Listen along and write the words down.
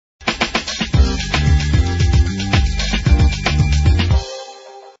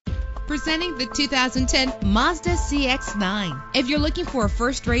Presenting the 2010 Mazda CX-9. If you're looking for a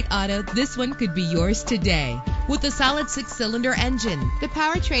first-rate auto, this one could be yours today. With a solid 6-cylinder engine, the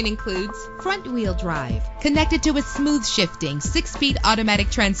powertrain includes front-wheel drive, connected to a smooth shifting 6-speed automatic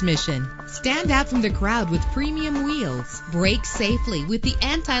transmission. Stand out from the crowd with premium wheels. Brake safely with the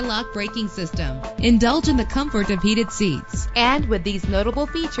anti-lock braking system. Indulge in the comfort of heated seats. And with these notable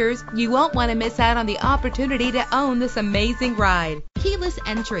features, you won't want to miss out on the opportunity to own this amazing ride. Keyless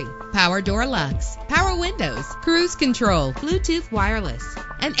entry, power door locks, power windows, cruise control, Bluetooth wireless,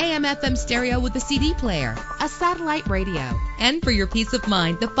 an AM/FM stereo with a CD player, a satellite radio. And for your peace of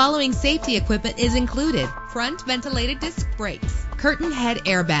mind, the following safety equipment is included: front ventilated disc brakes, curtain head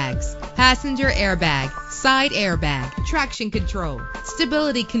airbags, passenger airbag, side airbag, traction control,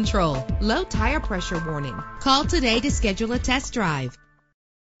 stability control, low tire pressure warning. Call today to schedule a test drive.